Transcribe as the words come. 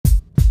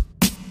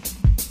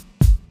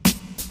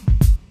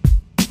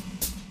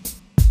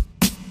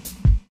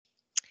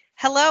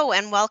Hello,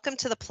 and welcome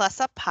to the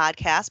Plus Up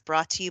podcast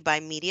brought to you by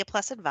Media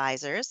Plus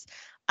Advisors.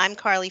 I'm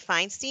Carly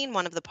Feinstein,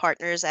 one of the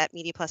partners at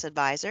Media Plus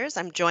Advisors.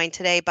 I'm joined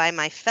today by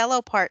my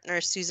fellow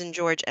partners, Susan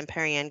George and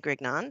Perianne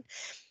Grignon.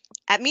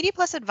 At Media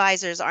Plus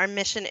Advisors, our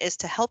mission is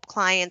to help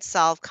clients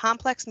solve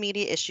complex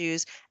media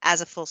issues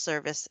as a full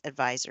service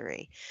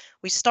advisory.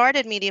 We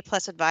started Media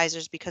Plus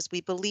Advisors because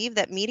we believe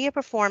that media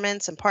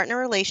performance and partner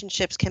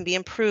relationships can be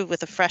improved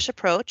with a fresh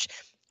approach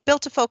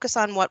built to focus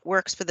on what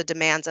works for the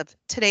demands of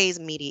today's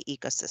media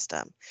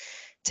ecosystem.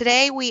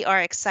 Today, we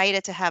are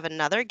excited to have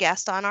another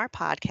guest on our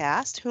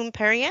podcast, whom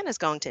Perianne is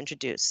going to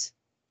introduce.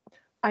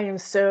 I am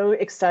so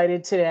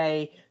excited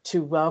today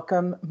to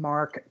welcome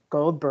Mark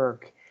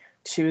Goldberg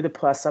to the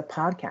Plus Up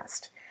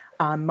podcast.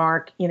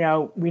 Mark,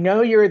 we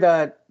know you're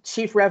the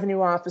Chief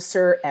Revenue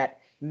Officer at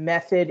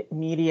Method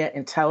Media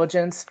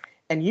Intelligence,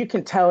 and you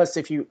can tell us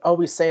if you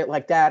always say it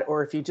like that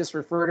or if you just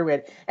refer to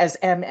it as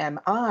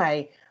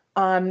MMI.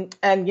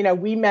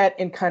 We met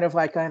in kind of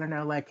like,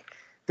 like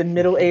the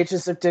middle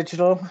ages of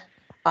digital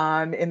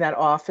in that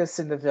office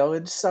in the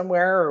Village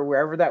somewhere or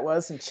wherever that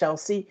was in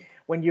Chelsea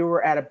when you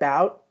were at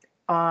About.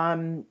 I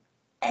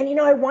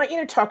want you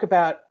to talk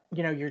about,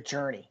 your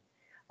journey,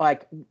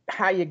 like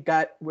how you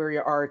got where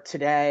you are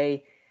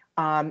today.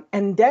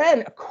 And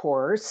then, of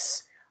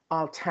course,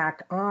 I'll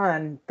tack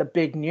on the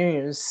big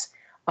news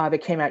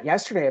that came out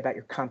yesterday about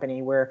your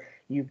company, where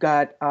you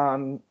got,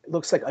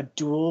 looks like a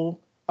dual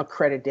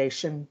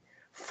accreditation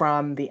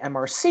from the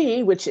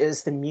MRC, which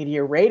is the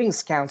Media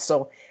Ratings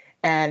Council.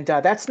 And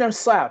that's no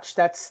slouch.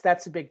 That's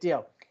a big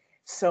deal.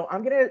 So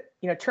I'm going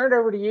to, turn it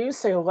over to you,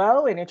 say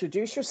hello and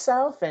introduce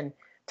yourself and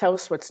tell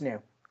us what's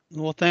new.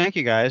 Well, thank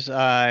you guys.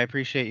 I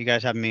appreciate you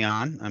guys having me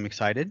on. I'm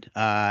excited.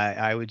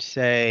 I would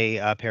say,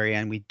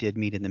 Perianne, we did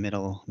meet in the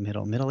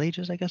middle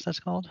ages, I guess that's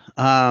called.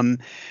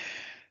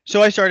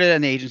 So I started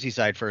on the agency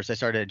side first. I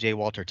started at J.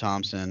 Walter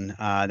Thompson.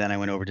 Then I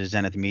went over to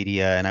Zenith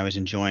Media, and I was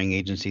enjoying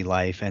agency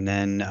life. And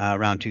then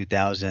around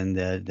 2000,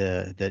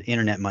 the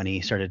internet money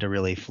started to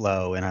really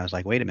flow, and I was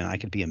like, wait a minute, I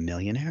could be a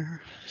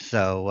millionaire.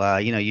 So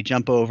you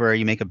jump over,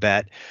 you make a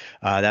bet.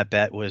 That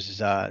bet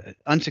was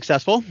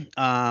unsuccessful.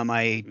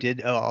 I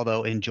did,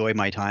 although, enjoy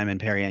my time in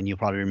Perianne. You'll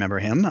probably remember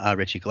him,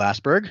 Richie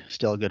Glassberg,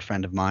 still a good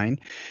friend of mine.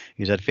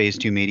 He was at Phase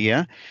 2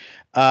 Media.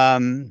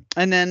 And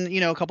then,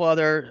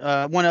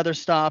 one other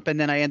stop, and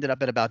then I ended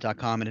up at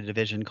About.com in a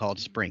division called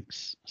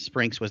Sprinks.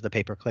 Sprinks was the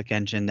pay-per-click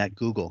engine that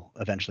Google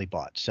eventually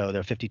bought. So there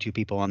are 52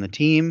 people on the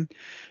team.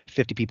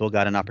 50 people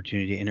got an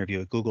opportunity to interview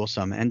at Google.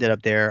 Some ended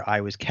up there.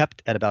 I was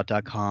kept at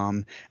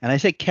About.com, and I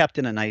say kept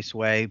in a nice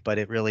way, but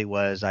it really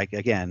was, I,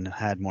 again,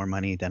 had more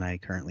money than I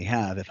currently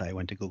have if I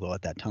went to Google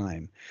at that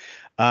time.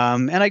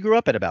 And I grew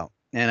up at About.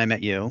 And I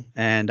met you,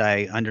 and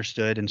I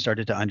understood and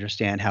started to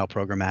understand how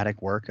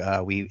programmatic work.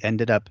 We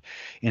ended up,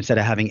 instead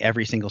of having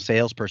every single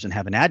salesperson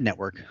have an ad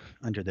network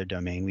under their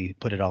domain, we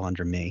put it all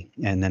under me.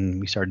 And then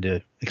we started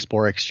to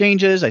explore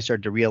exchanges. I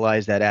started to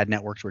realize that ad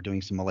networks were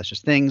doing some malicious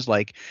things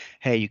like,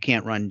 hey, you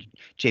can't run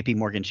JP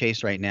Morgan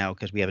Chase right now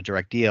because we have a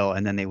direct deal.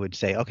 And then they would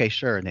say, okay,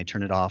 sure. And they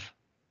turn it off.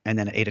 And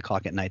then at 8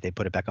 o'clock at night, they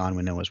put it back on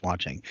when no one was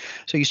watching.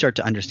 So you start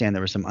to understand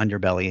there was some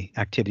underbelly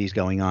activities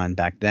going on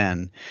back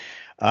then.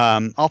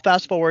 I'll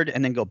fast forward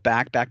and then go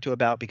back to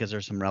About because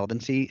there's some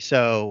relevancy.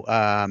 So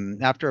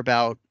after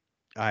About,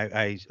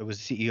 I was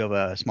CEO of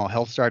a small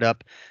health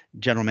startup,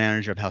 general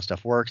manager of How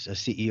Stuff Works, a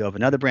CEO of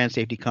another brand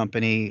safety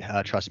company,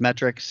 Trust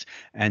Metrics,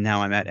 and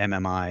now I'm at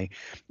MMI,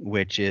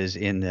 which is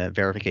in the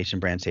verification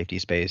brand safety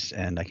space,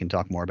 and I can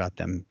talk more about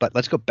them. But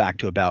let's go back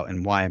to About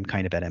and why I'm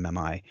kind of at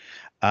MMI.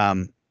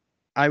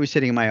 I was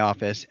sitting in my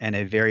office, and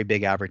a very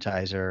big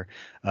advertiser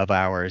of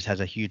ours has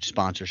a huge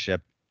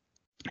sponsorship.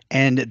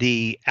 And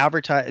the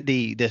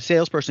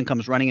salesperson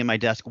comes running in my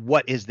desk.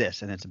 What is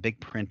this? And it's a big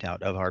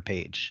printout of our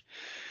page.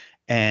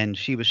 And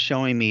she was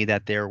showing me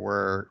that there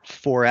were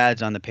 4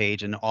 ads on the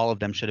page, and all of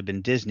them should have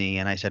been Disney.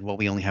 And I said, well,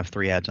 we only have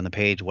 3 ads on the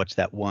page. What's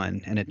that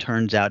one? And it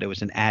turns out it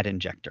was an ad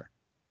injector,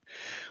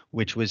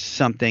 which was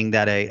something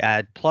that a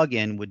ad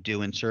plugin would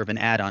do and serve an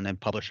ad on a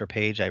publisher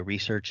page. I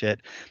research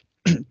it.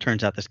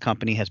 Turns out this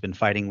company has been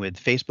fighting with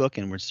Facebook,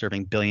 and we're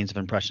serving billions of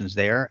impressions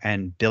there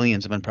and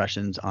billions of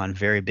impressions on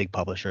very big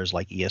publishers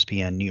like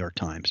ESPN, New York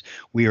Times.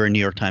 We are a New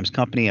York Times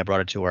company. I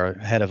brought it to our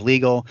head of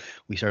legal.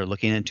 We started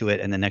looking into it,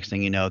 and the next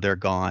thing you know, they're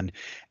gone.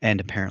 And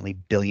apparently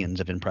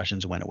billions of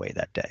impressions went away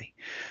that day.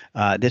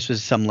 This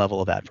was some level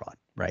of ad fraud,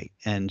 right?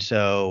 And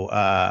so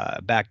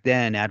back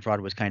then, ad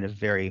fraud was kind of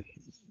very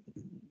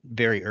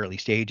early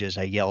stages.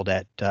 I yelled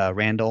at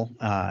Randall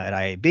at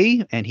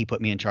IAB, and he put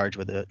me in touch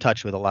with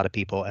a lot of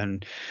people.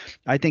 And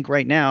I think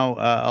right now,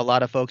 a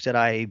lot of folks at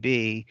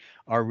IAB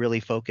are really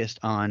focused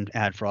on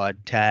ad fraud,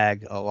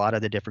 tag, a lot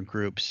of the different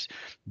groups,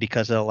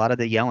 because of a lot of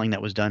the yelling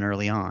that was done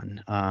early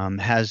on.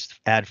 Has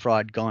ad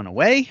fraud gone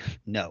away?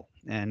 No.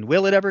 And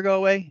will it ever go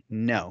away?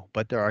 No.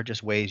 But there are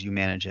just ways you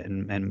manage it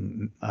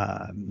and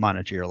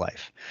monitor your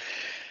life.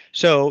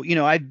 So,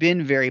 I've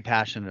been very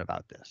passionate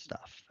about this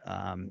stuff.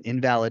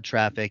 Invalid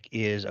traffic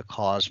is a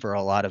cause for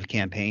a lot of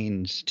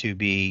campaigns to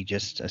be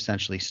just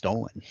essentially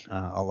stolen.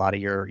 A lot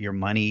of your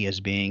money is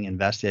being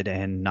invested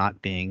and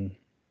not going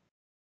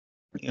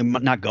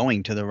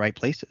to the right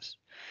places.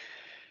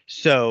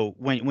 So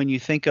when you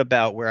think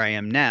about where I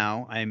am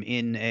now, I'm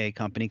in a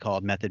company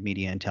called Method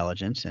Media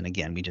Intelligence, and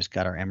again, we just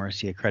got our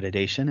MRC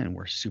accreditation, and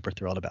we're super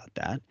thrilled about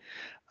that.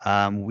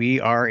 We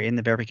are in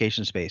the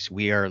verification space.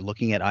 We are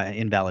looking at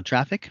invalid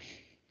traffic,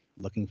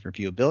 looking for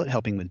viewability,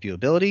 helping with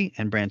viewability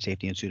and brand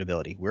safety and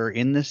suitability. We're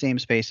in the same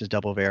space as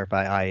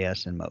DoubleVerify,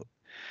 IAS, and Moat.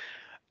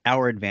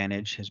 Our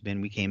advantage has been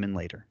we came in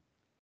later.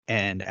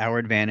 And our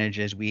advantage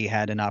is we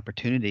had an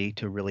opportunity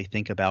to really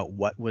think about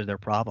what were their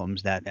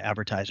problems that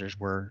advertisers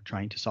were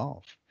trying to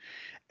solve.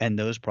 And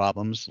those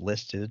problems,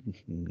 listed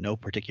no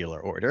particular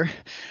order,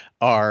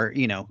 are,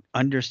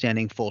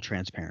 understanding full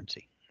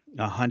transparency,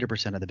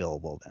 100% of the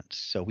billable events.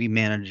 So we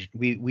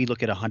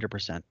look at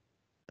 100%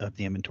 of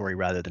the inventory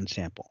rather than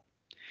sample.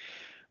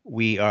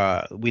 We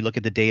look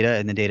at the data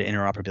and the data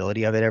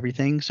interoperability of it,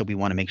 everything. So we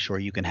want to make sure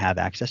you can have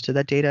access to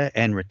that data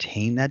and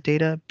retain that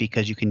data,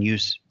 because you can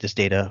use this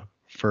data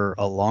for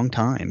a long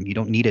time. You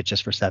don't need it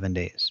just for 7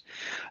 days.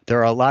 There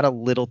are a lot of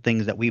little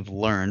things that we've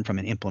learned from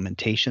an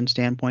implementation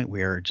standpoint,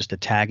 where just a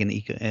tag in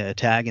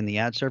the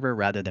ad server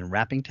rather than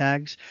wrapping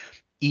tags.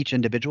 Each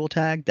individual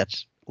tag,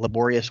 that's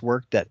laborious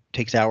work that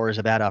takes hours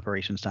of ad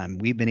operations time.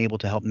 We've been able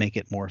to help make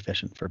it more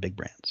efficient for big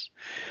brands.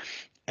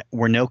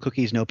 We're no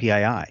cookies, no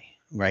PII.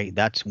 Right,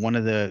 that's one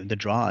of the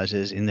draws.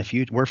 Is in the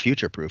future, we're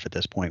future proof at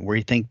this point. Where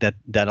you think that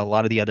a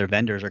lot of the other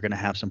vendors are going to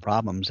have some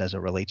problems as it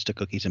relates to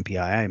cookies and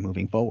PII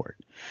moving forward.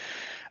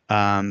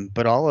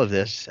 But all of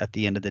this, at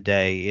the end of the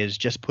day, is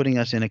just putting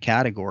us in a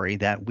category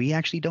that we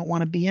actually don't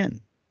want to be in.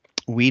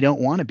 We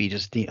don't want to be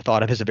just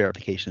thought of as a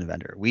verification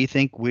vendor. We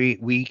think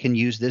we can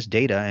use this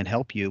data and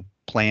help you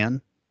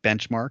plan,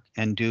 benchmark,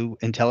 and do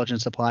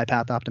intelligent supply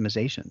path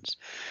optimizations,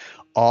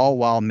 all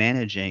while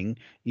managing,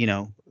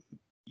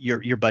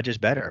 your budget's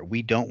better.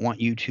 We don't want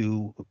you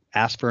to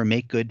ask for a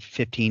make good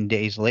 15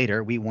 days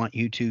later. We want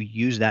you to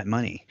use that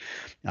money.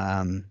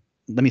 Let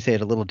me say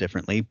it a little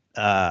differently.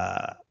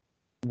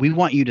 We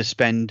want you to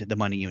spend the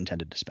money you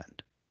intended to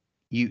spend.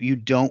 You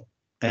don't,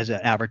 as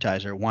an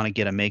advertiser, want to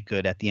get a make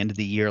good at the end of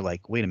the year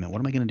like, wait a minute, what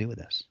am I going to do with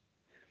this?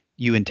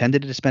 You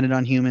intended to spend it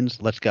on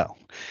humans, let's go.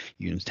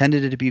 You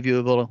intended it to be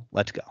viewable,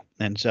 let's go.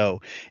 And so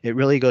it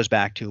really goes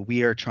back to,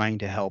 we are trying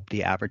to help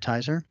the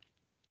advertiser.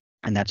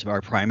 And that's our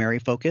primary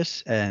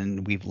focus.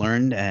 And we've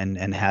learned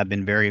and have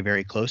been very,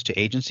 very close to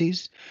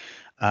agencies.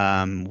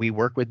 We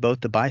work with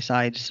both the buy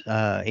sides,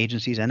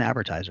 agencies, and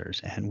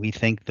advertisers. And we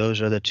think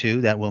those are the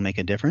two that will make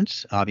a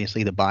difference.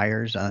 Obviously, the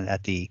buyers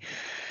at the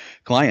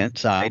client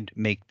side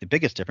make the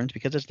biggest difference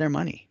because it's their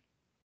money.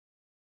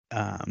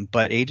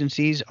 But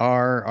agencies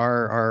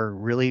are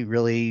really,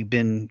 really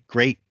been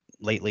great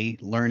lately,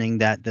 learning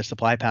that the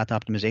supply path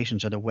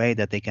optimizations are the way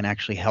that they can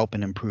actually help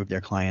and improve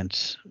their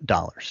clients'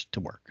 dollars to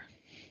work.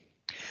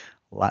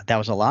 That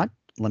was a lot.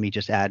 Let me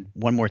just add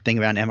one more thing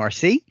around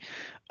MRC.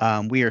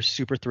 We are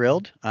super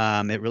thrilled.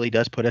 It really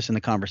does put us in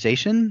the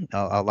conversation.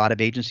 A lot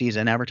of agencies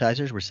and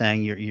advertisers were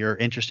saying, you're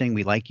interesting,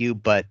 we like you,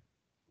 but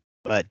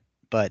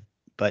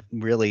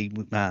really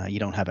you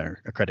don't have an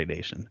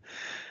accreditation.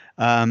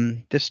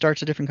 This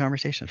starts a different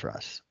conversation for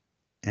us,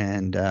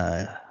 and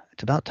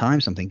it's about time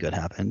something good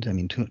happened. I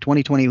mean,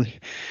 2020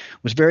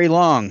 was very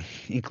long,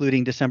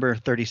 including December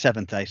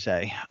 37th, I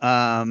say.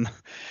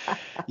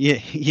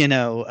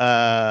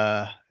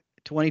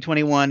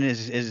 2021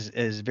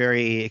 is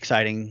very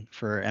exciting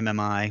for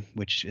MMI,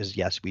 which is,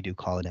 yes, we do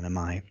call it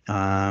MMI.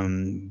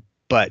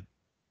 But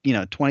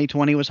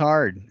 2020 was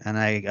hard, and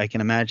I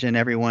can imagine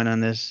everyone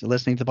on this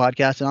listening to the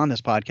podcast and on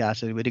this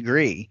podcast would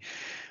agree.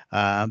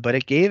 But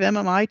it gave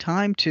MMI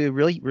time to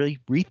really, really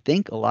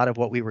rethink a lot of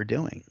what we were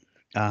doing.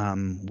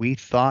 We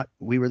thought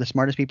we were the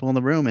smartest people in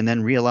the room, and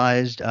then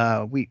realized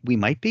we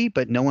might be,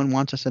 but no one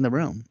wants us in the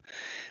room.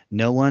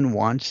 No one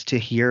wants to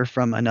hear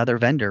from another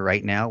vendor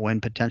right now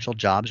when potential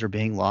jobs are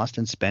being lost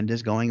and spend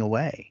is going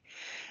away.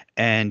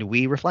 And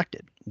we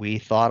reflected. We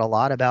thought a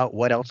lot about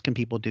what else can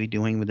people be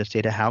doing with this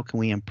data? How can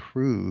we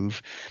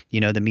improve,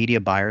 the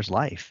media buyer's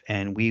life?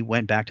 And we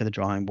went back to the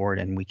drawing board,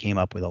 and we came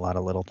up with a lot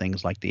of little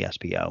things like the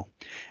SPO.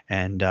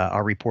 And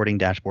our reporting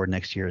dashboard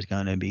next year is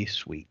going to be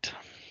sweet.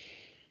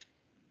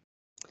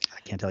 I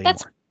can't tell you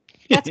more.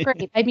 That's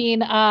great. I mean,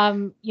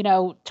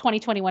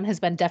 2021 has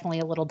been definitely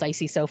a little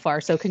dicey so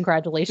far. So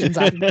congratulations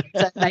on that.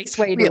 It's a nice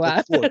way to.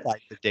 4 or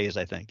 5 days,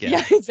 I think.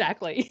 Yeah,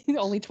 exactly.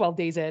 Only 12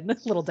 days in, a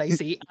little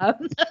dicey.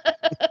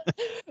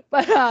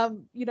 But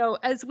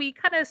as we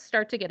kind of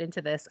start to get into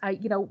this,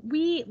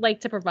 we like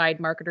to provide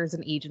marketers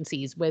and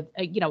agencies with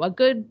a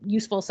good,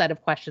 useful set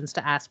of questions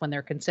to ask when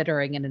they're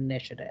considering an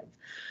initiative.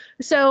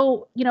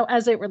 So,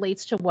 as it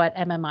relates to what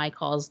MMI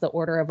calls the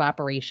order of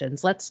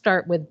operations, let's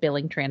start with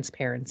billing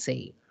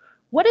transparency.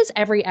 What does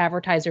every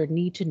advertiser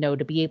need to know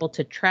to be able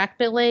to track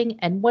billing,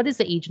 and what is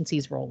the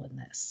agency's role in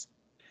this?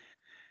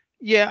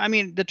 Yeah, I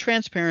mean, the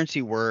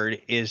transparency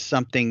word is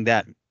something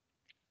that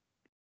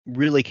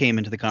really came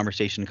into the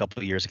conversation a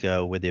couple of years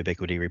ago with the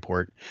Ubiquity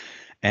report,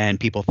 and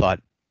people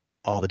thought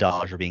all the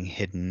dollars were being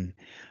hidden.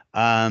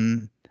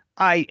 Um,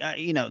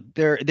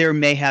 there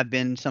may have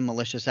been some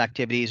malicious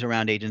activities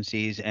around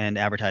agencies and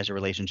advertiser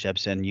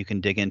relationships, and you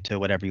can dig into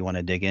whatever you want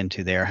to dig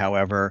into there.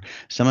 However,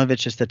 some of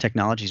it's just the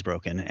technology's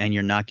broken, and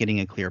you're not getting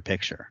a clear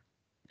picture.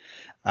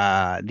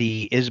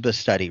 The ISBA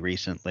study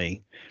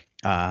recently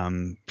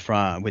from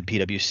with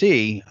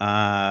PwC,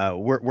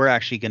 we're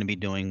actually going to be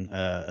doing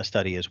a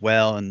study as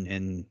well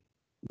in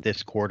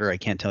this quarter. I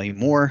can't tell you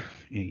more.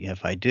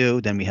 If I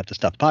do, then we have to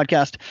stop the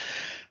podcast.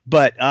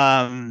 But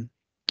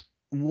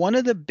one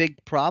of the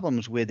big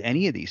problems with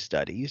any of these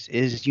studies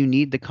is you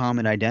need the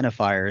common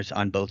identifiers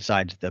on both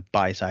sides, the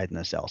buy side and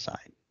the sell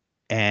side.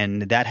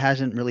 And that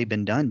hasn't really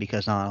been done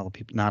because not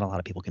a lot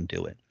of people can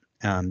do it.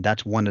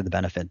 That's one of the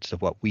benefits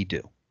of what we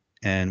do.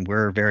 And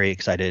we're very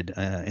excited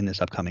in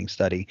this upcoming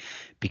study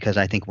because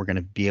I think we're going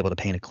to be able to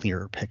paint a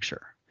clearer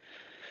picture.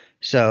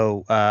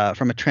 So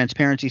from a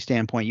transparency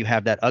standpoint, you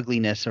have that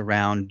ugliness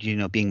around,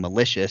 being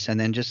malicious. And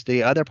then just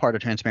the other part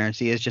of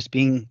transparency is just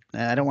being,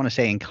 I don't want to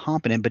say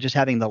incompetent, but just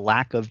having the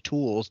lack of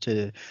tools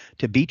to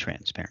be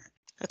transparent.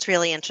 That's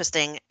really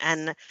interesting.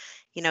 And,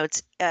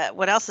 it's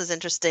what else is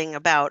interesting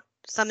about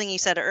something you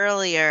said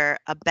earlier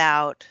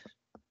about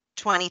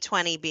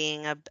 2020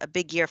 being a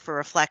big year for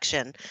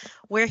reflection.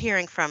 We're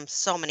hearing from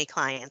so many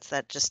clients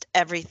that just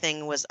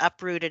everything was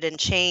uprooted and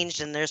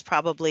changed, and there's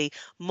probably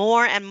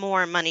more and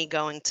more money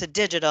going to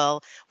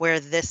digital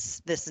where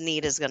this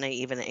need is going to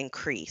even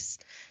increase.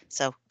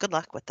 So good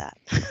luck with that.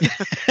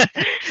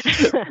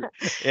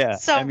 Yeah.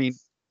 So, I mean,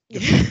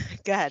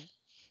 go ahead.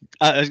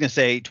 I was going to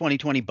say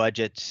 2020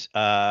 budgets,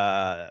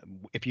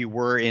 if you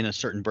were in a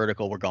certain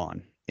vertical, were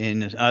gone.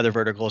 In other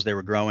verticals, they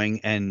were growing,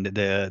 and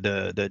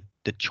the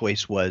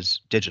choice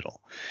was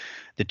digital.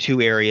 The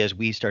two areas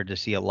we started to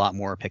see a lot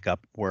more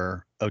pickup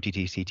were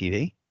OTT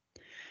CTV,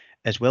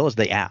 as well as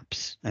the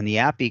apps and the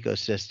app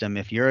ecosystem.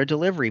 If you're a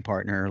delivery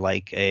partner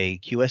like a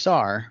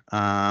QSR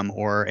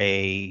or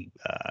a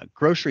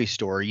grocery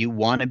store, you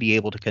want to be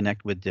able to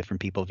connect with different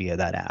people via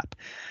that app.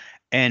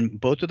 And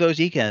both of those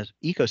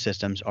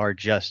ecosystems are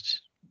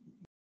just,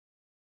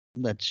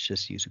 let's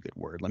just use a good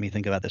word. Let me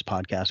think about this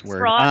podcast word.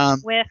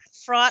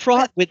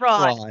 Fraught with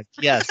fraud.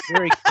 Yes,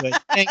 very good.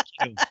 Thank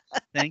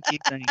you.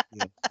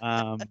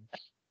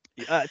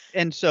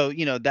 And so,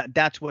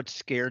 that's what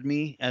scared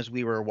me as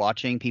we were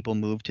watching people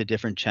move to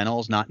different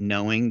channels, not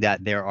knowing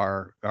that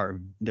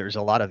there's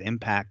a lot of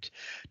impact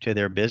to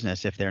their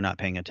business if they're not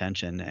paying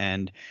attention.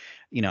 And,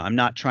 I'm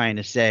not trying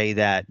to say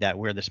that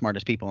we're the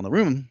smartest people in the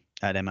room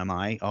at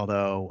MMI,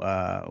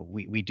 although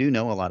we do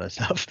know a lot of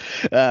stuff.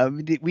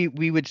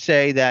 We would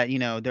say that,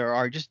 there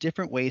are just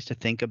different ways to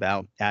think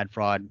about ad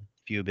fraud,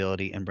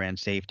 viewability, and brand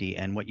safety,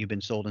 and what you've been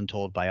sold and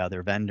told by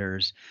other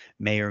vendors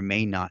may or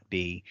may not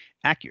be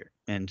accurate.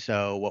 And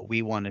so what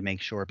we want to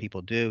make sure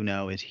people do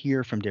know is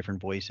hear from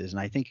different voices. And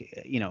I think,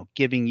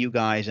 giving you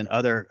guys and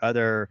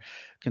other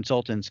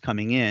consultants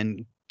coming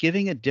in,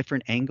 giving a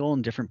different angle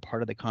and different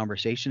part of the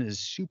conversation is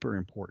super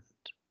important.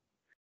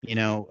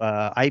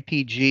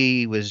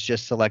 IPG was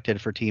just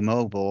selected for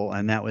T-Mobile,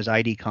 and that was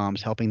ID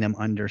Comms helping them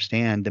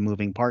understand the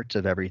moving parts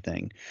of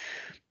everything.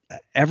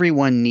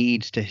 Everyone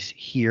needs to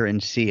hear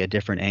and see a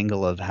different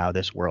angle of how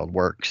this world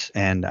works.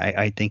 And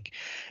I think,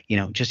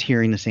 just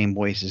hearing the same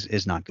voice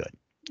is not good.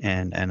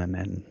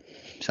 And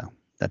so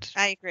that's.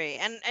 I agree.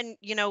 And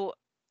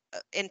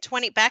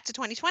back to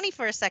 2020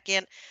 for a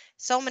second,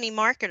 so many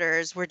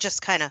marketers were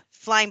just kind of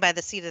flying by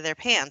the seat of their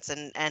pants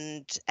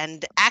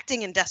and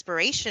acting in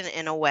desperation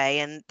in a way.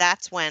 And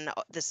that's when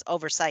this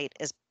oversight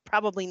is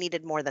probably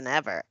needed more than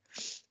ever.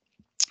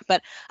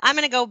 But I'm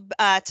going to go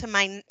to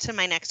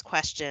my next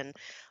question,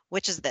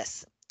 which is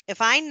this.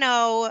 If I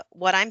know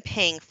what I'm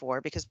paying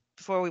for, because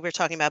before we were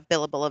talking about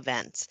billable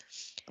events,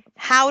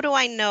 how do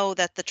I know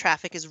that the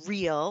traffic is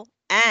real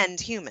and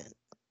human?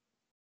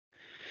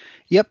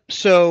 Yep.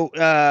 So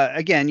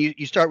again,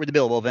 you start with the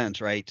billable events,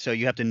 right? So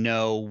you have to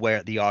know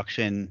where the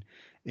auction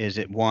is.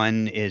 It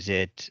won? Is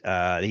it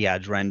the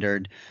ads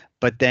rendered?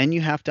 But then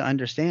you have to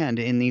understand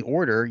in the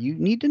order. You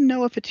need to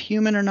know if it's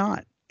human or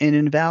not. An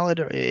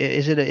invalid,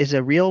 is it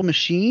a real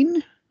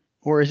machine,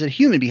 or is it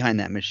human behind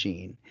that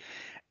machine?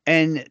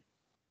 And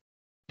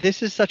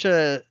this is such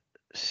a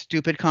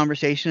stupid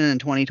conversation in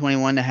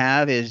 2021 to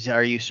have, is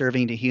are you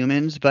serving to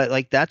humans?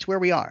 But that's where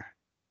we are,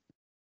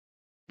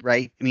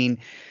 right? I mean,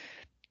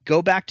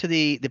 go back to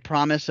the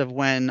promise of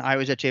when I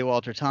was at J.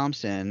 Walter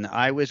Thompson.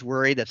 I was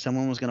worried that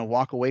someone was going to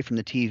walk away from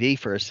the TV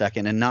for a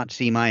second and not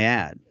see my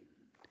ad.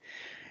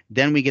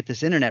 Then we get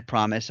this internet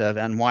promise of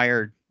on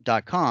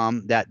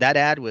Wired.com that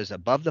ad was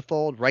above the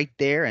fold right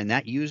there, and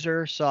that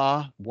user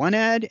saw one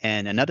ad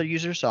and another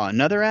user saw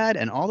another ad,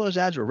 and all those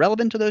ads were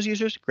relevant to those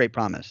users. Great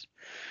promise.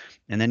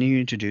 And then you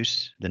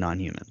introduce the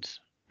non-humans.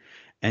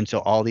 And so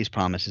all these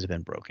promises have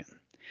been broken.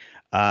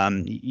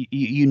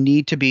 You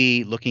need to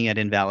be looking at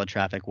invalid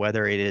traffic,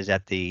 whether it is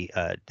at the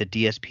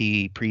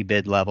DSP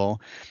pre-bid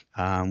level,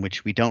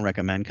 which we don't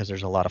recommend because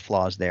there's a lot of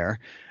flaws there,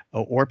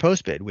 or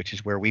post-bid, which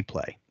is where we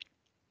play.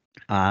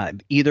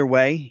 Either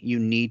way, you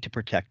need to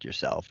protect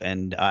yourself.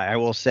 And I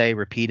will say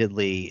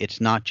repeatedly, it's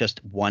not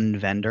just one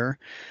vendor,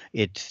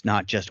 it's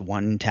not just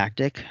one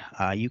tactic.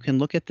 You can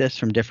look at this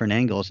from different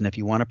angles, and if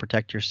you want to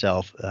protect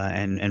yourself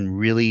and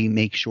really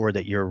make sure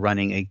that you're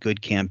running a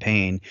good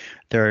campaign,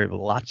 there are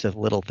lots of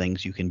little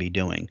things you can be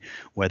doing,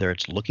 whether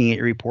it's looking at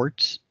your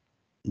reports,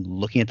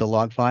 looking at the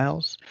log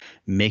files,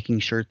 making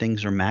sure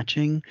things are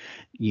matching.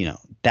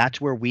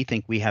 That's where we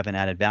think we have an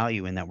added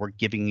value in that we're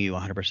giving you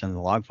 100% of the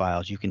log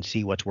files. You can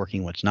see what's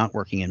working, what's not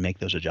working, and make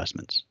those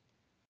adjustments.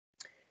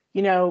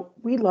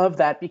 We love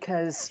that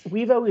because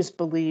we've always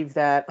believed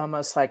that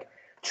almost like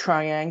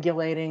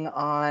triangulating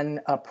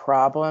on a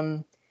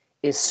problem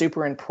is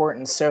super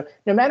important. So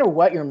no matter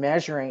what you're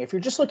measuring, if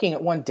you're just looking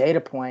at one data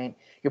point,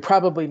 you're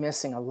probably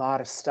missing a lot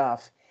of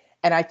stuff.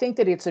 And I think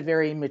that it's a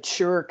very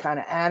mature kind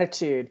of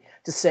attitude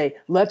to say,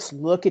 let's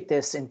look at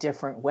this in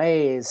different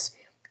ways,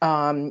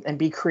 and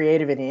be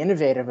creative and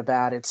innovative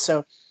about it.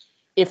 So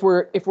if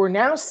we're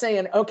now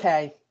saying,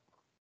 okay,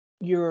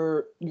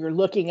 you're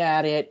looking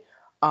at it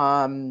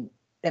in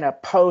a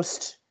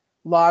post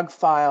log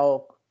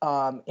file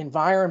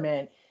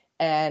environment,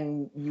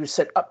 and you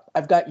said, oh,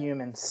 I've got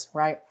humans,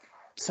 right?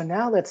 So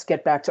now let's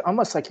get back to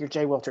almost like your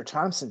J. Walter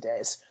Thompson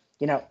days.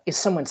 Is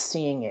someone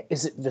seeing it?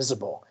 Is it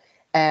visible?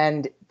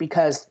 And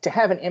because to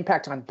have an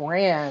impact on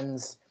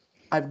brands,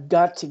 I've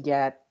got to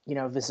get,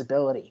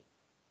 visibility.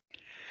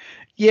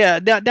 Yeah,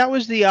 that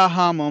was the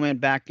aha moment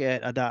back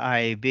at the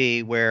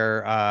IAB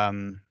where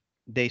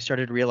they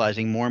started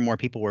realizing more and more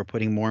people were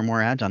putting more and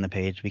more ads on the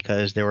page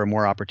because there were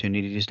more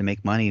opportunities to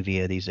make money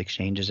via these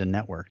exchanges and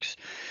networks.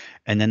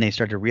 And then they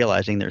started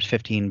realizing there's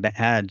 15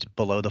 ads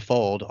below the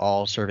fold,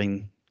 all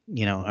serving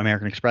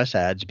American Express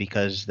ads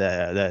because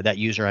that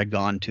user had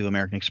gone to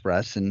American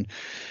Express and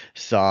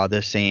saw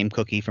the same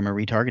cookie from a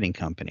retargeting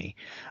company.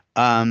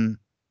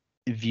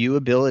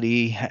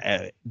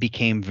 Viewability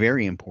became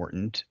very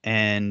important,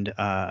 and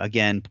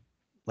again,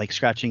 like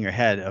scratching your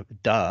head,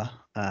 duh.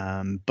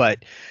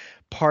 But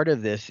part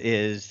of this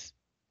is,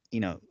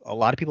 a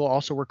lot of people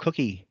also were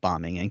cookie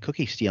bombing and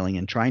cookie stealing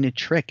and trying to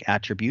trick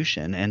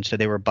attribution, and so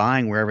they were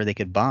buying wherever they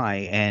could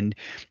buy. And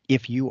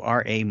if you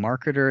are a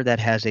marketer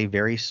that has a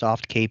very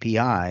soft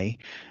KPI,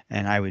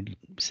 and I would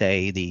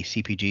say the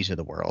CPGs of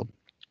the world,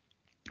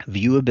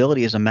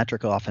 viewability is a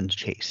metric often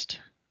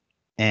chased.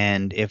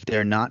 And if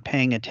they're not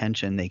paying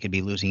attention, they could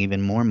be losing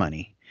even more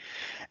money.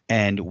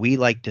 And we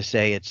like to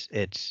say it's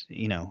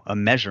a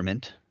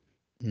measurement,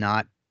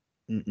 not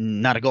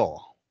a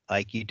goal.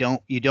 Like you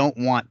don't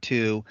want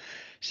to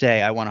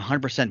say I want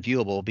 100%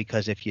 viewable,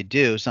 because if you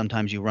do,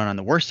 sometimes you run on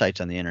the worst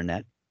sites on the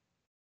internet,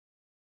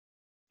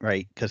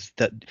 right? Because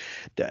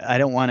I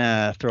don't want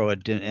to throw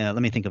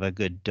let me think of a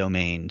good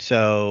domain.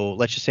 So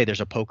let's just say there's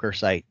a poker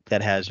site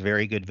that has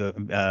very good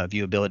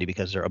viewability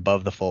because they're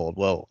above the fold.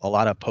 Well, a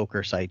lot of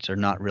poker sites are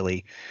not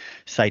really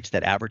sites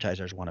that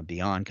advertisers want to be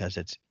on because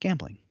it's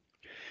gambling.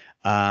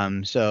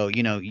 So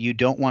you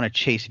don't want to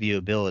chase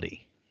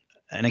viewability.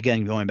 And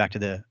again, going back to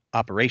the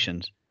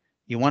operations,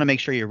 you want to make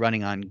sure you're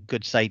running on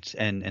good sites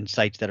and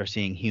sites that are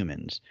seeing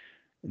humans.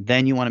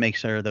 Then you want to make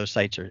sure those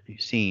sites are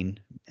seen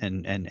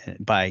and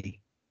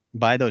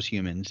by those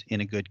humans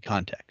in a good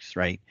context,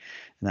 right?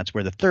 And that's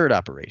where the third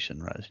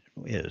operation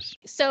is.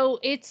 So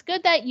it's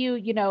good that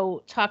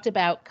you talked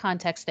about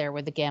context there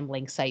with the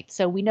gambling site.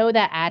 So we know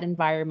that ad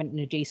environment and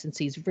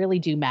adjacencies really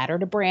do matter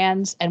to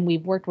brands, and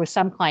we've worked with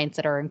some clients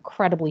that are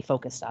incredibly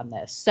focused on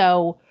this.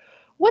 So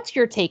what's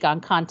your take on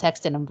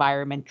context and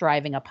environment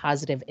driving a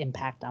positive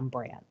impact on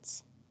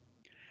brands?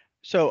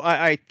 So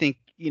I think,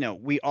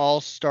 we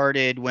all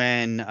started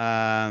when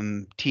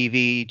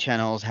TV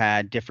channels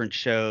had different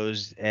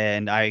shows,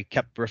 and I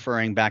kept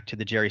referring back to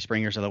the Jerry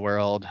Springers of the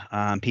world.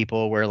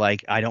 People were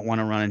like, I don't want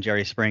to run on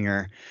Jerry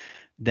Springer.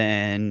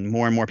 Then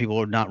more and more people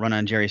would not run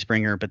on Jerry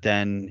Springer. But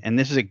then, and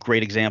this is a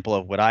great example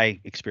of what I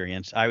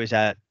experienced. I was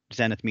at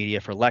Zenith Media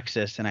for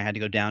Lexus, and I had to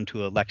go down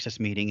to a Lexus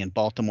meeting in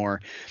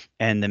Baltimore,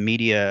 and the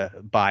media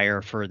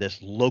buyer for this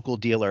local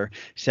dealer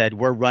said,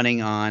 we're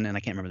running on, and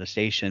I can't remember the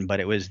station, but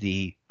it was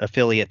the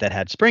affiliate that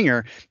had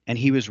Springer, and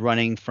he was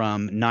running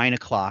from 9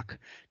 o'clock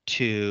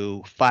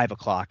to 5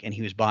 o'clock, and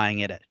he was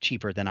buying it at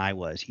cheaper than I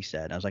was, he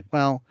said. I was like,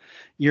 well,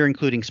 you're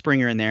including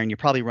Springer in there, and you're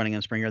probably running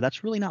on Springer.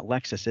 That's really not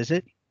Lexus, is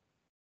it?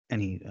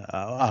 And he,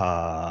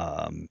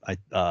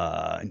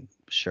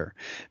 sure.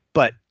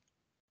 But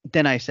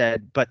then I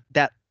said, but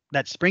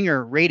that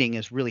Springer rating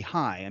is really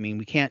high. I mean,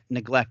 we can't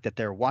neglect that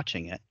they're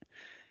watching it.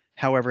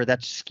 However,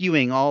 that's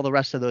skewing all the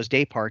rest of those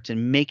day parts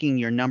and making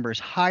your numbers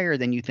higher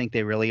than you think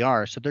they really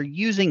are. So they're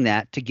using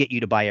that to get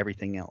you to buy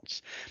everything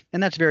else.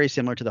 And that's very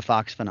similar to the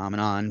Fox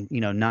phenomenon.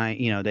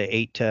 The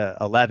 8 to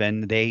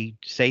 11, they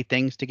say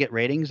things to get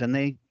ratings and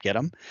they get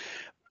them,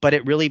 but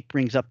it really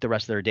brings up the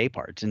rest of their day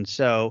parts. And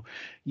so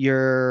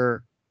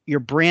your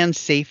brand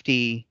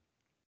safety,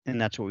 and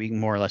that's what we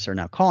more or less are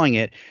now calling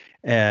it,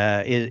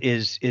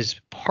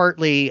 is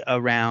partly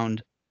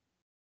around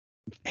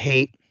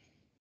hate,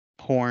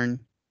 porn,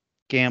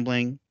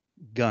 gambling,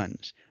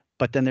 guns.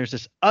 But then there's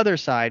this other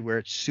side where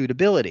it's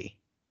suitability.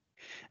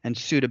 And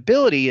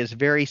suitability is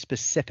very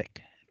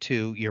specific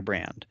to your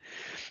brand.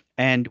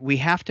 And we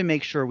have to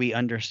make sure we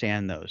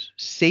understand those.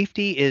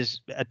 Safety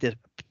is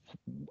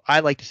I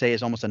like to say,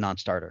 is almost a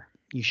non-starter.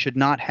 You should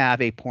not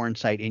have a porn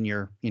site in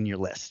your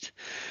list,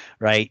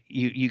 right?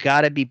 You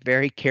got to be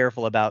very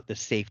careful about the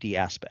safety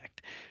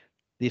aspect.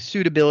 The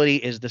suitability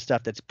is the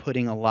stuff that's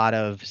putting a lot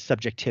of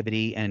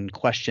subjectivity and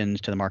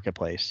questions to the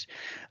marketplace.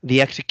 The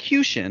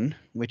execution,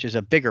 which is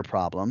a bigger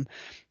problem,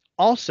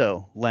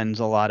 also lends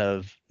a lot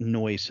of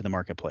noise to the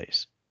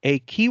marketplace. A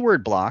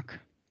keyword block,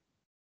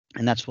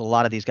 and that's what a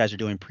lot of these guys are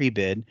doing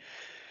pre-bid,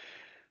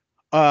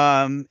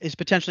 is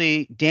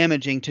potentially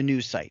damaging to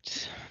news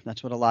sites.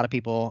 That's what a lot of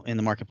people in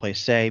the marketplace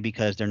say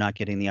because they're not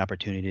getting the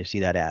opportunity to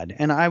see that ad.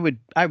 And I would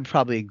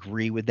probably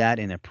agree with that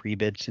in a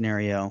pre-bid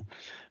scenario.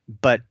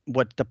 But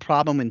what the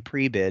problem in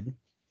pre-bid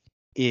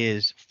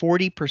is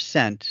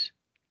 40%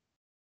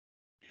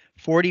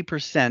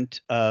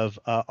 of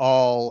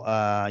all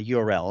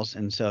URLs.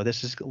 And so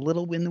this is a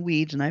little in the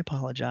weeds, and I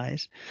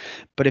apologize.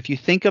 But if you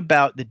think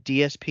about the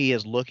DSP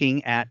as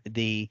looking at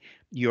the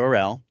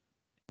URL,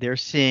 they're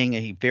seeing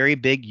a very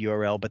big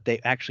URL, but they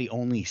actually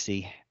only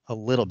see a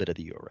little bit of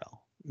the URL.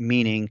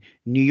 Meaning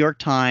New York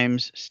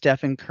Times,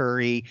 Stephen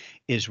Curry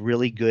is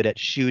really good at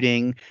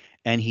shooting,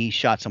 and he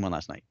shot someone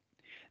last night.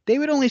 They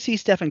would only see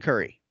Stephen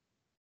Curry,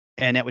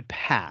 and it would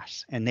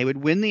pass, and they would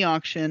win the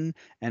auction,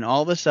 and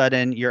all of a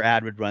sudden your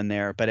ad would run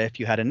there. But if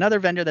you had another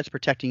vendor that's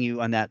protecting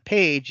you on that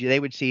page, they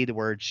would see the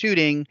word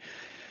shooting,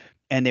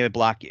 and they would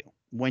block you.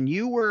 When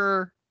you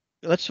were,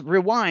 let's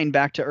rewind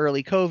back to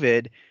early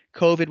COVID.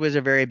 COVID was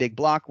a very big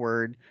block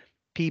word.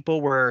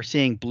 People were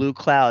seeing blue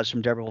clouds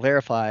from Double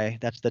Verify,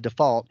 that's the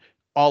default,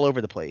 all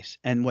over the place.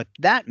 And what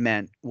that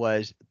meant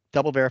was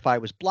Double Verify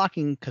was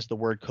blocking because the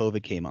word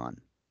COVID came on.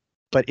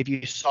 But if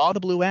you saw the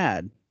blue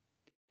ad,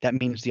 that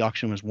means the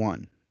auction was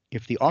won.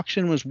 If the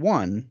auction was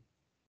won,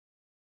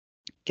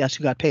 guess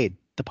who got paid?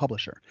 The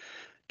publisher.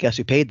 Guess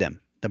who paid them?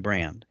 The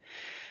brand.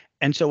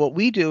 And so what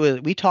we do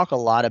is we talk a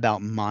lot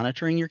about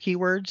monitoring your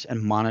keywords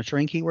and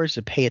monitoring keywords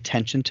to pay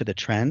attention to the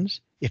trends.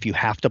 If you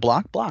have to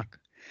block, block.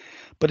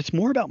 But it's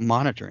more about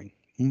monitoring,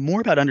 more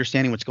about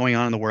understanding what's going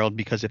on in the world,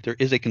 because if there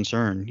is a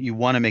concern, you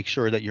want to make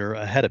sure that you're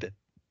ahead of it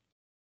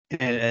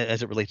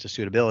as it relates to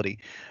suitability.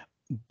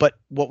 But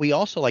what we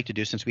also like to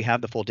do, since we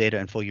have the full data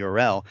and full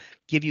URL,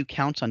 give you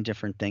counts on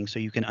different things so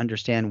you can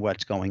understand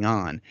what's going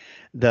on.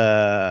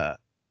 The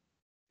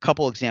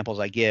couple examples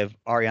I give,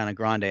 Ariana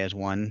Grande as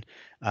one,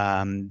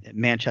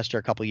 Manchester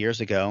a couple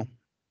years ago.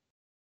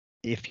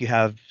 If you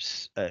have,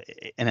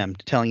 and I'm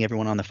telling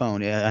everyone on the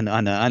phone,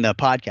 on the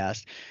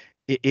podcast,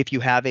 if you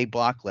have a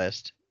block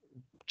list,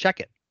 check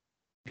it,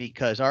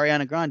 because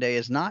Ariana Grande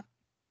is not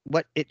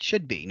what it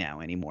should be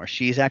now anymore.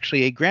 She's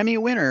actually a Grammy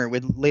winner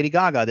with Lady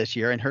Gaga this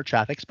year, and her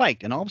traffic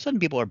spiked. And all of a sudden,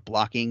 people are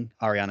blocking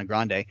Ariana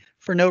Grande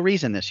for no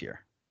reason this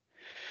year.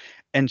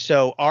 And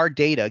so our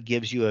data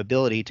gives you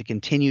ability to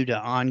continue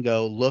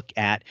to look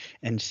at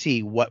and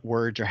see what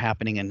words are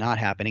happening and not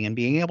happening, and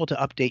being able to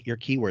update your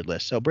keyword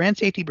list. So brand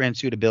safety, brand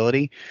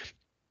suitability,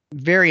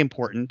 very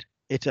important.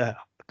 It's a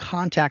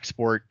contact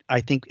sport. I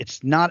think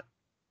it's not,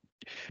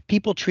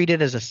 people treat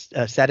it as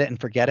a set it and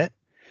forget it.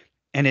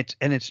 And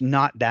it's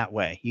not that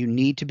way. You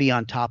need to be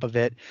on top of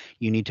it.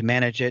 You need to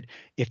manage it.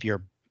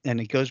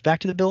 And it goes back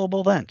to the billable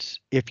events.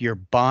 If you're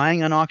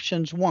buying an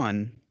auctions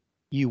won,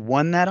 you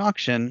won that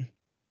auction,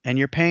 and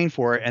you're paying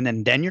for it, and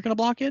then you're going to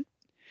block it.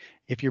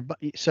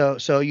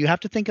 So you have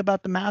to think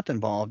about the math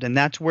involved, and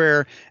that's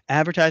where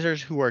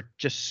advertisers who are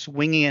just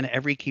swinging in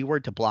every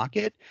keyword to block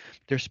it,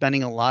 they're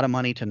spending a lot of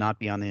money to not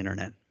be on the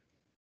internet.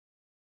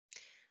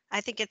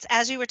 I think it's,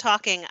 as you were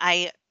talking,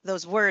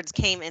 those words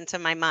came into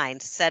my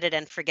mind: set it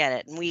and forget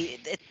it. And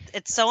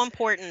it's so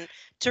important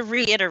to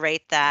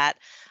reiterate that.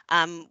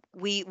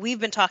 We've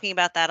been talking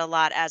about that a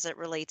lot as it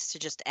relates to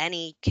just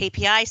any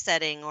KPI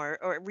setting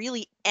or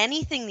really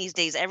anything these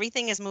days.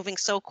 Everything is moving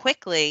so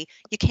quickly.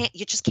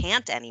 You just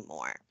can't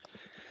anymore.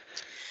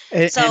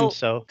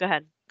 So go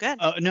ahead. Good.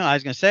 No, I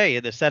was going to say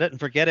the set it and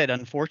forget it,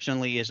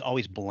 unfortunately, is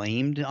always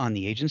blamed on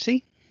the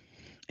agency.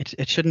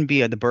 It shouldn't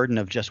be the burden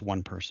of just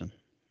one person.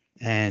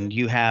 And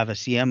you have a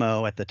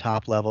CMO at the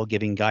top level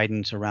giving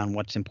guidance around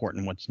what's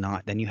important, what's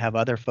not. Then you have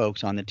other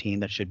folks on the team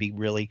that should be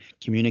really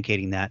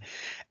communicating that,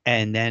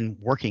 and then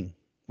working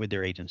with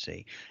their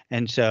agency.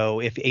 And so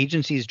if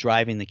agency's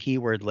driving the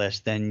keyword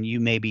list, then you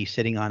may be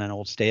sitting on an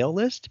old stale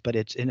list, but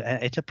it's a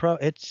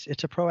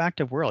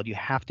proactive world. You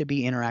have to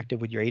be interactive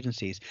with your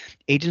agencies.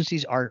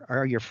 Agencies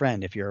are your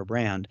friend. If you're a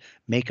brand,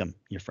 make them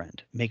your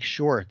friend. Make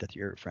sure that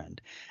you're a friend.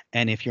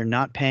 And if you're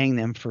not paying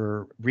them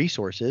for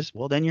resources,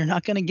 well, then you're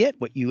not going to get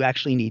what you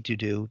actually need to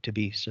do to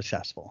be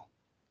successful.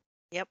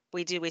 Yep,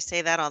 we do. We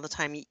say that all the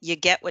time. You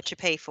get what you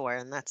pay for,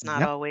 and that's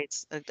not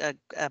always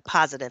a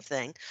positive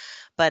thing.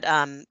 But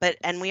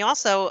and we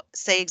also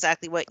say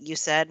exactly what you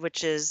said,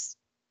 which is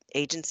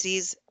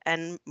agencies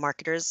and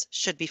marketers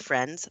should be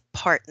friends,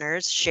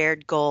 partners,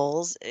 shared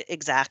goals.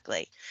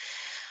 Exactly.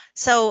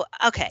 So,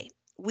 okay,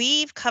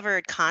 we've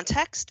covered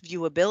context,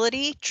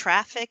 viewability,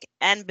 traffic,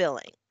 and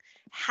billing.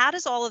 How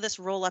does all of this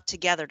roll up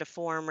together to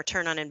form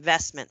return on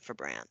investment for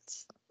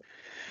brands?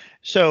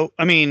 So,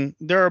 I mean,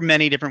 there are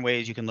many different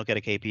ways you can look at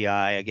a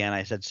KPI. Again,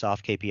 I said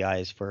soft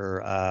KPIs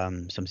for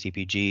some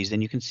CPGs.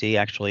 Then you can see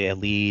actually a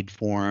lead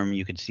form.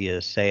 You can see a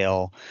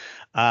sale.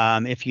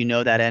 If you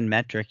know that end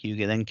metric,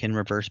 you then can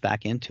reverse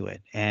back into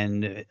it.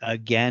 And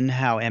again,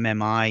 how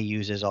MMI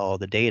uses all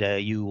the data,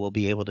 you will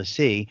be able to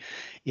see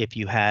if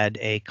you had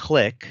a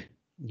click,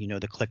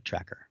 the click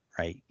tracker,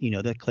 right?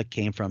 The click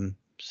came from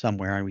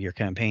somewhere on your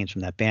campaigns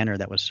from that banner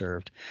that was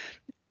served.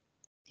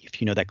 If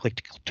you know that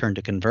click turned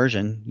to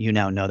conversion, you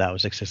now know that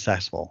was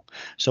successful.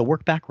 So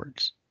work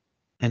backwards.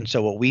 And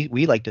so what we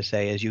like to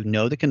say is,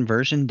 the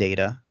conversion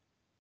data,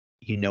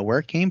 where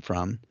it came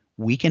from.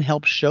 We can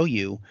help show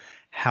you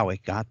how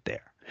it got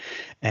there.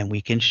 And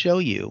we can show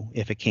you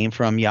if it came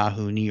from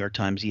Yahoo, New York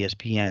Times,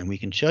 ESPN. We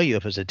can show you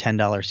if it was a $10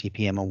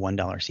 CPM or $1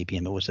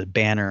 CPM. It was a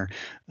banner,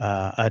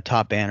 a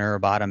top banner or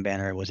bottom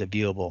banner. Was it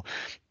viewable?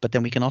 But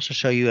then we can also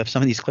show you if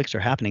some of these clicks are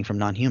happening from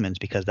non-humans,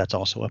 because that's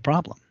also a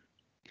problem.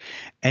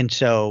 And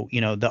so,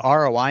 the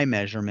ROI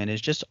measurement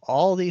is just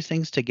all these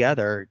things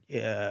together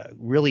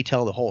really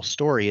tell the whole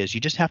story. Is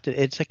you just have to,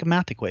 it's like a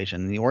math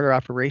equation. The order of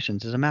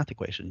operations is a math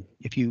equation.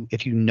 If you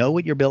know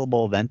what your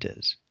billable event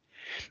is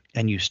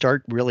and you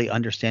start really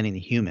understanding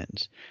the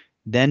humans,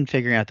 then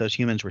figuring out those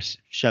humans were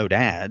showed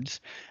ads,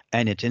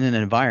 and it's in an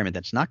environment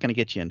that's not going to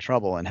get you in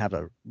trouble and have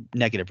a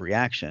negative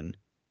reaction,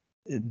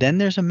 then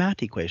there's a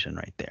math equation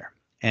right there.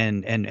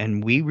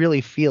 And we really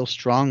feel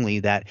strongly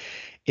that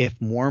if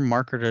more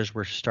marketers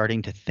were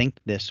starting to think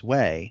this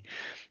way,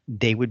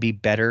 they would be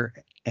better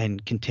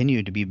and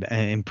continue to be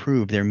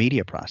improve their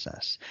media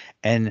process.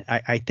 And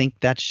I think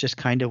that's just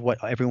kind of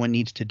what everyone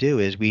needs to do.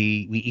 Is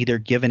we either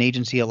give an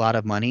agency a lot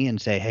of money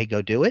and say, hey,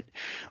 go do it,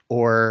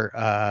 or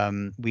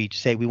we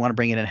say we want to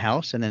bring it in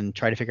house and then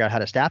try to figure out how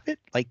to staff it.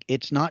 Like,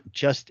 it's not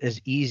just as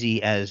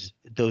easy as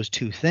those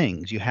two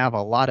things. You have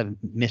a lot of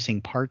missing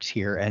parts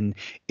here, and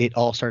it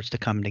all starts to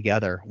come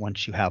together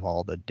once you have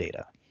all the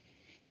data.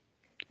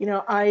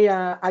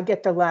 I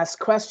get the last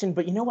question,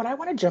 but you know what? I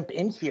want to jump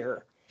in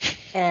here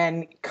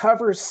and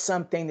cover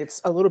something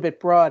that's a little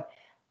bit broad.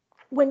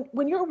 When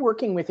you're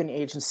working with an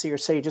agency, or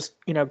say you just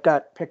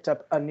got picked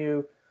up a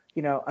new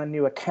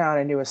account,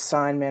 a new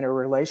assignment or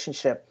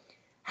relationship,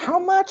 how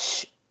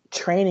much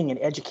training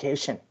and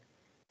education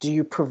do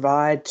you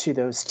provide to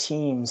those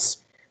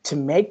teams to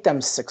make them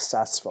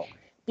successful?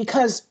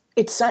 Because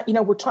it's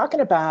we're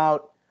talking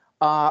about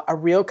a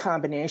real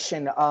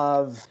combination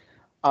of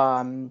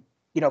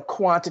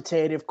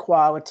quantitative,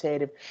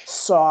 qualitative,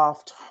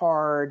 soft,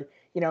 hard.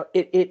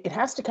 It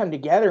has to come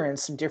together in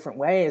some different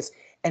ways.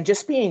 And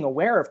just being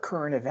aware of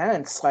current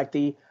events, like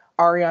the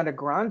Ariana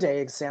Grande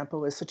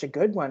example is such a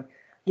good one.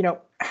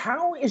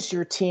 How is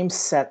your team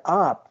set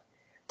up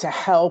to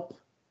help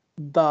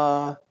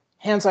the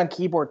hands-on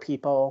keyboard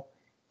people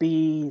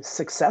be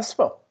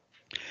successful?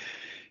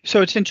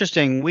 So it's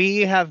interesting.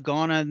 We have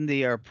gone on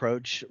the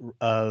approach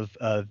of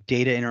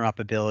data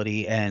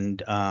interoperability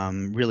and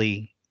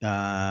really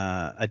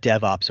a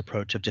DevOps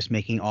approach of just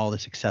making all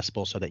this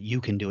accessible so that you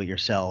can do it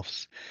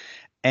yourselves.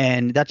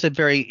 And that's a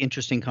very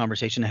interesting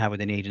conversation to have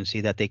with an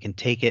agency, that they can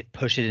take it,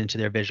 push it into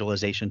their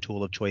visualization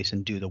tool of choice,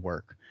 and do the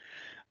work.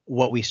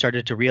 What we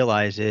started to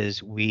realize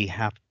is we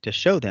have to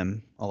show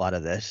them a lot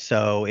of this.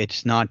 So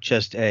it's not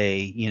just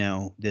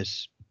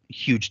this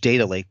huge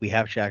data lake. We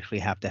actually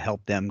have to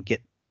help them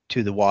get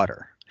to the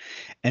water.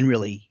 And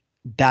really,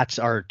 that's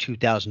our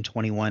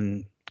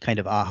 2021 kind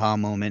of aha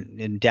moment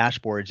in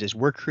dashboards, is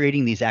we're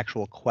creating these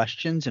actual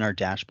questions in our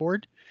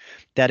dashboard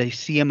that a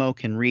CMO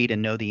can read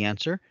and know the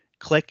answer,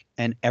 click,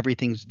 and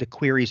the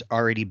query's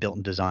already built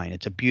in design.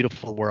 It's a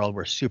beautiful world.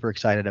 We're super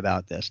excited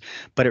about this,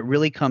 but it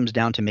really comes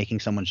down to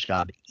making someone's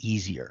job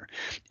easier.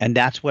 And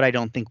that's what I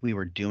don't think we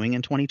were doing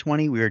in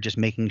 2020. We were just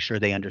making sure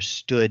they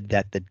understood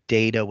that the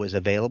data was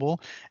available.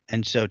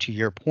 And so, to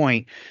your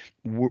point,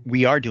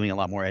 we are doing a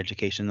lot more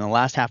education. The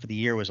last half of the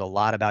year was a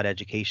lot about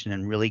education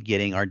and really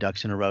getting our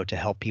ducks in a row to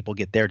help people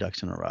get their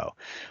ducks in a row.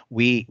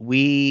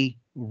 We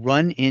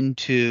run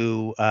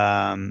into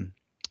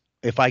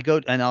if I go,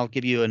 and I'll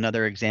give you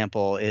another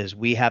example, is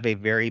we have a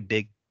very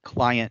big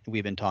client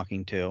we've been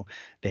talking to.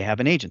 They have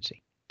an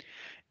agency.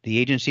 The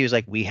agency was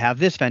like, we have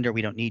this vendor,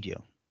 we don't need you.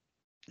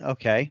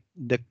 Okay.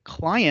 The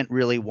client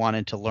really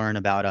wanted to learn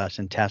about us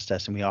and test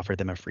us, and we offered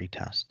them a free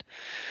test.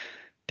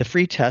 The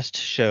free test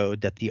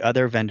showed that the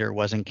other vendor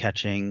wasn't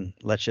catching,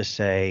 let's just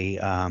say,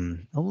 a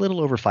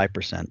little over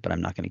 5%, but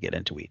I'm not going to get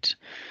into weeds,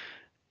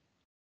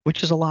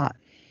 which is a lot.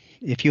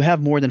 If you have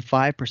more than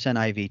 5%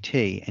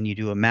 IVT and you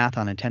do a math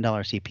on a $10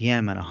 CPM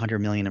and 100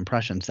 million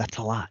impressions, that's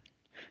a lot.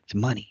 It's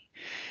money.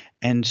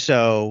 And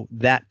so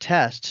that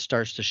test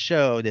starts to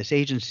show this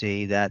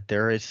agency that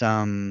there is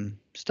some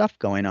stuff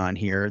going on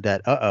here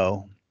that,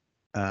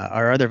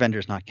 our other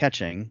vendor's not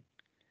catching,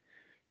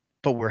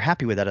 but we're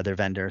happy with that other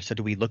vendor. So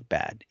do we look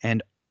bad?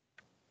 And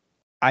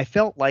I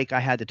felt like I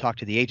had to talk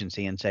to the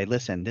agency and say,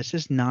 listen, this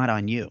is not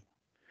on you.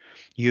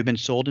 You've been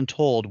sold and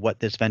told what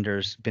this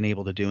vendor's been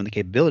able to do and the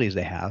capabilities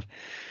they have.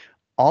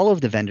 all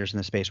of the vendors in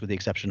the space, with the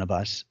exception of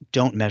us,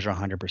 don't measure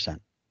 100%.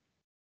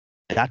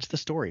 That's the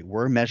story.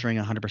 We're measuring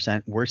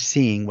 100%. We're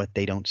seeing what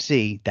they don't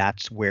see.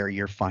 That's where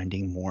you're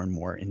finding more and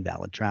more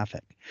invalid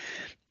traffic.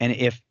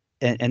 And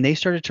and they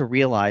started to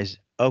realize,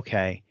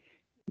 okay,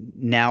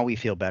 now we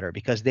feel better,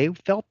 because they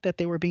felt that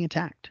they were being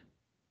attacked.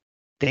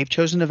 They've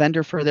chosen a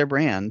vendor for their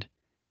brand,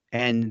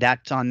 and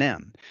that's on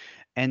them.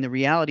 And the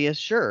reality is,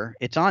 sure,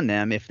 it's on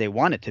them if they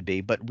want it to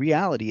be, but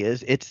reality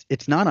is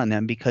it's not on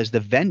them, because the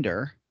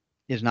vendor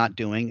is not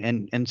doing,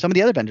 and some of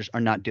the other vendors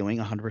are not doing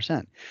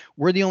 100%.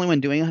 We're the only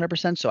one doing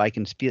 100%, so I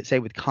can say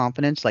with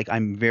confidence, like,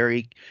 I'm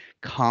very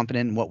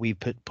confident in what we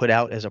put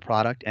out as a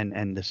product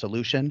and the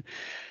solution.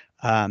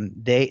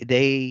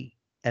 They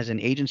as an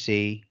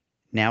agency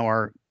now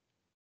are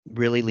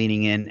really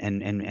leaning in,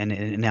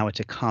 and now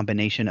it's a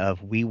combination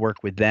of, we work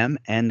with them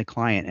and the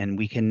client, and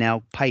we can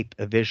now pipe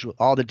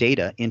all the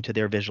data into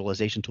their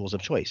visualization tools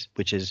of choice,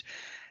 which is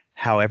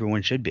how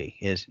everyone should be.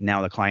 Is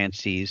now the client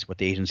sees what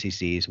the agency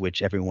sees,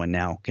 which everyone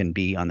now can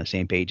be on the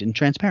same page in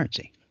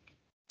transparency.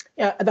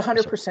 Yeah, the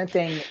 100%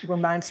 thing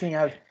reminds me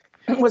of,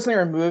 wasn't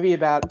there a movie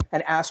about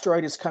an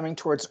asteroid is coming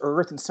towards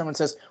Earth, and someone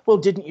says, well,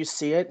 didn't you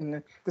see it?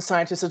 And the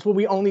scientist says, well,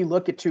 we only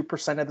look at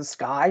 2% of the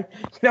sky.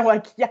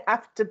 Like, you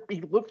have to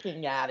be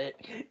looking at it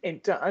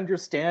and to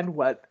understand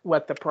what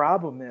the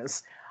problem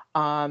is.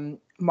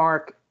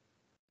 Mark,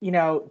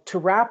 to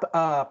wrap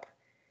up,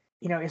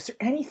 is there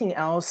anything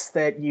else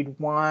that you'd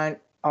want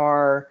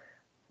our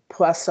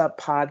Plus Up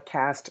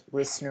podcast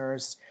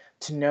listeners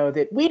to know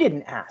that we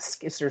didn't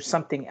ask? Is there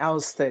something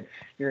else that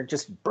you're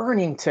just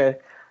burning to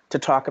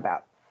talk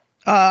about?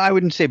 I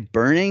wouldn't say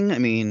burning. I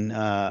mean,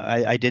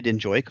 I did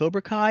enjoy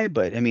Cobra Kai,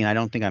 but I mean, I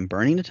don't think I'm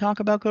burning to talk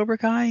about Cobra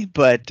Kai.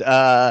 But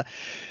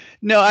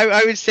no,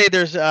 I would say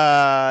there's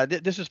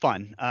this is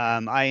fun.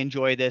 I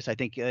enjoy this. I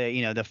think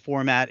the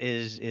format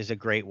is a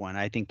great one.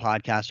 I think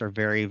podcasts are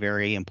very,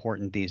 very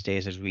important these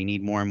days, as we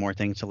need more and more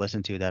things to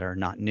listen to that are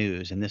not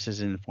news, and this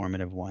is an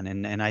informative one.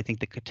 And I think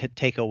the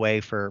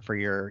takeaway for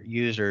your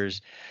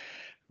users,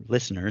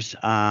 listeners,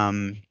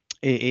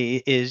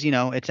 is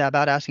it's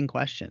about asking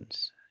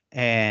questions.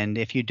 And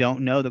if you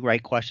don't know the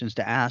right questions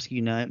to ask,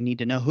 you need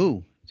to know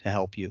who to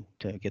help you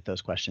to get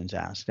those questions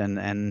asked.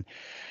 And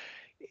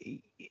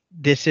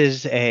this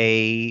is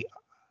I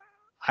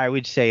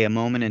would say, a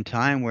moment in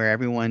time where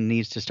everyone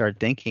needs to start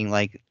thinking,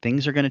 like,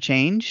 things are going to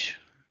change.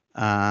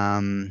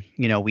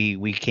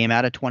 We came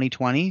out of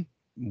 2020.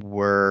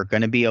 We're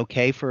going to be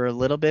okay for a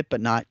little bit,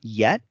 but not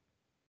yet.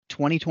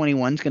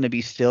 2021 is going to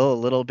be still a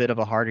little bit of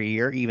a harder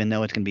year, even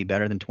though it's going to be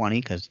better than 20,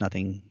 because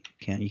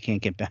you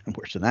can't get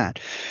worse than that.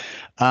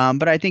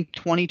 But I think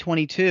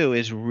 2022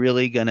 is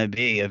really going to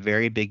be a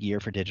very big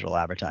year for digital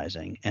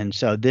advertising. And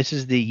so this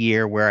is the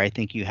year where I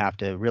think you have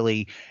to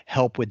really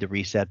help with the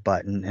reset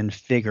button and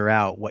figure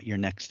out what your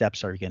next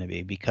steps are going to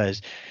be,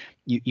 because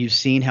you've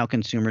seen how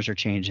consumers are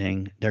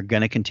changing. They're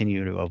going to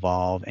continue to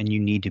evolve, and you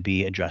need to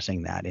be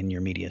addressing that in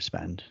your media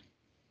spend.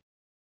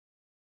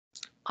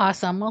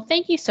 Awesome. Well,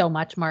 thank you so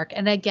much, Mark.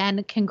 And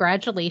again,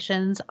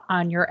 congratulations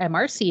on your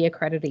MRC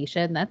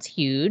accreditation. That's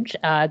huge.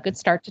 Good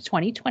start to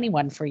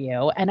 2021 for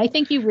you. And I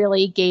think you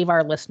really gave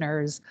our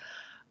listeners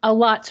a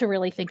lot to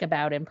really think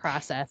about and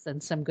process,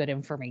 and some good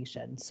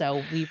information.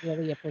 So we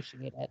really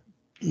appreciate it.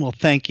 Well,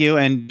 thank you.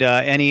 And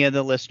any of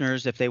the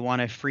listeners, if they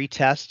want a free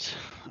test,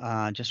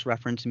 just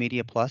reference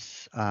Media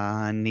Plus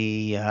on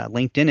the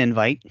LinkedIn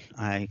invite.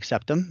 I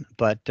accept them.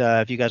 But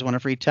if you guys want a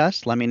free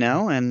test, let me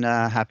know, and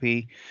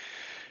happy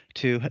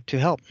to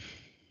help.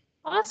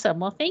 Awesome.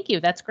 Well, thank you.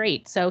 That's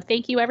great. So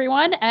thank you,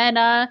 everyone.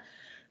 And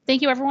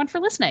thank you, everyone, for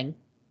listening.